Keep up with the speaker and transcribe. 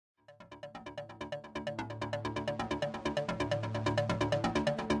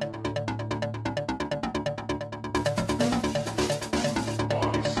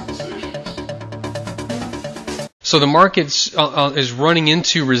So the market is running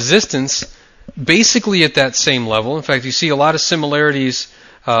into resistance basically at that same level. In fact, you see a lot of similarities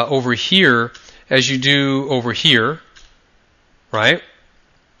over here as you do over here, right?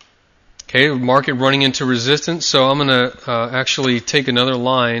 Okay, market running into resistance. So I'm going to actually take another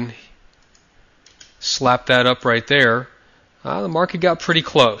line, slap that up right there. The market got pretty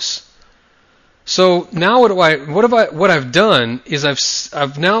close. So now what I've done is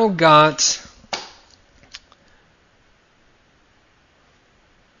I've now got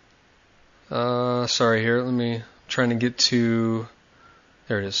sorry here, I'm trying to get to,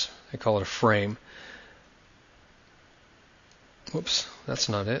 there it is. I call it a frame. Whoops, that's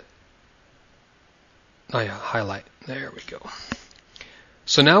not it. Oh yeah, highlight. There we go.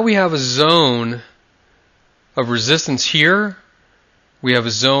 So now we have a zone of resistance here. We have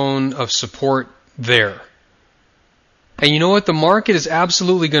a zone of support there. And you know what? The market is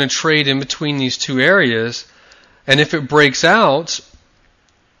absolutely going to trade in between these two areas. And if it breaks out,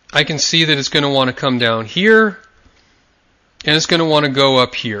 I can see that it's going to want to come down here, and it's going to want to go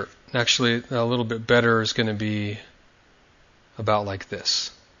up here. Actually, a little bit better is going to be about like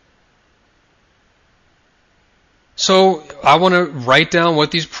this. So I want to write down what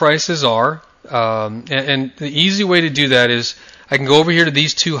these prices are, and the easy way to do that is I can go over here to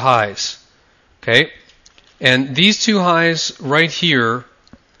these two highs, okay? And these two highs right here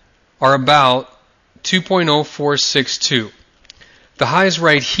are about 2.0462. The highs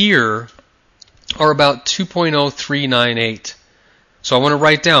right here are about 2.0398. So I want to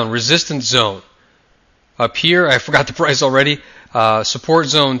write down resistance zone. Up here, I forgot the price already, support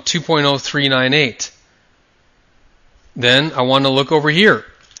zone 2.0398. Then I want to look over here.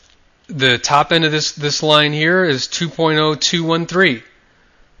 The top end of this line here is 2.0213.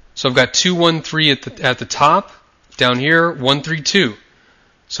 So I've got 213 at the top. Down here, 132.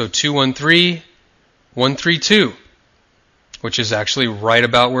 So 213, 132, which is actually right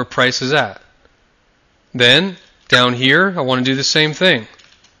about where price is at. Then down here, I want to do the same thing.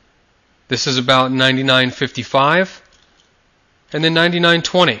 This is about 99.55, and then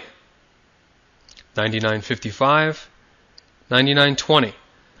 99.20. 99.55, 99.20.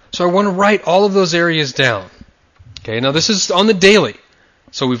 So I want to write all of those areas down. Okay, now this is on the daily.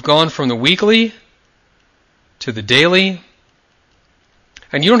 So we've gone from the weekly to the daily.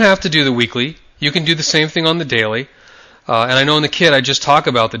 And you don't have to do the weekly. You can do the same thing on the daily. And I know in the kit I just talk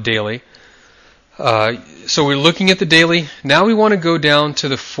about the daily. So we're looking at the daily. Now we want to go down to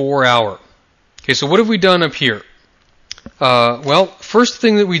the 4 hour. Okay, so what have we done up here? Well, first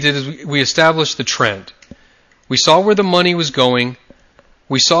thing that we did is we established the trend. We saw where the money was going.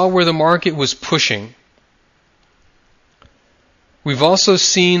 We saw where the market was pushing. We've also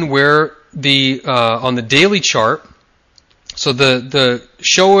seen where on the daily chart, so the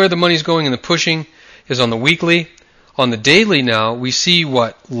show where the money's going and the pushing is on the weekly. On the daily now, we see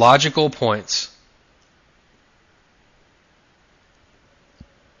what? Logical points.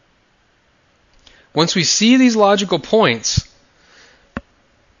 Once we see these logical points,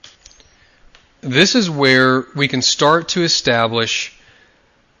 this is where we can start to establish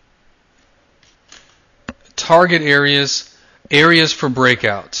target areas for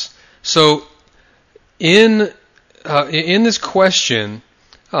breakouts. So in this question,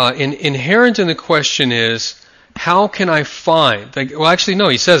 inherent in the question is, how can I find, well actually no,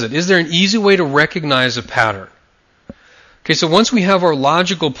 he says it, is there an easy way to recognize a pattern? Okay, so once we have our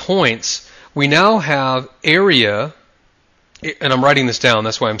logical points, we now have area, and I'm writing this down,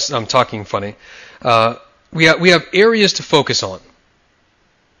 that's why I'm talking funny. We have areas to focus on.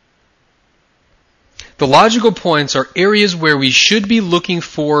 The logical points are areas where we should be looking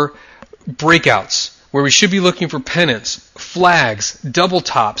for breakouts, where we should be looking for pennants, flags, double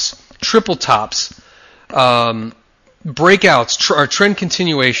tops, triple tops, breakouts, or trend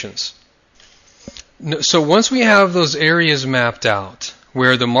continuations. So once we have those areas mapped out,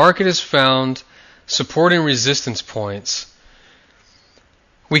 where the market has found support and resistance points,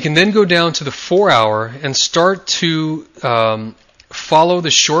 we can then go down to the 4 hour and start to follow the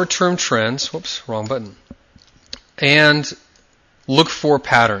short-term trends, whoops, wrong button, and look for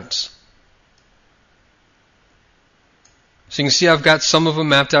patterns. So you can see I've got some of them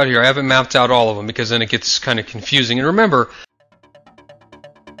mapped out here. I haven't mapped out all of them because then it gets kind of confusing. And remember,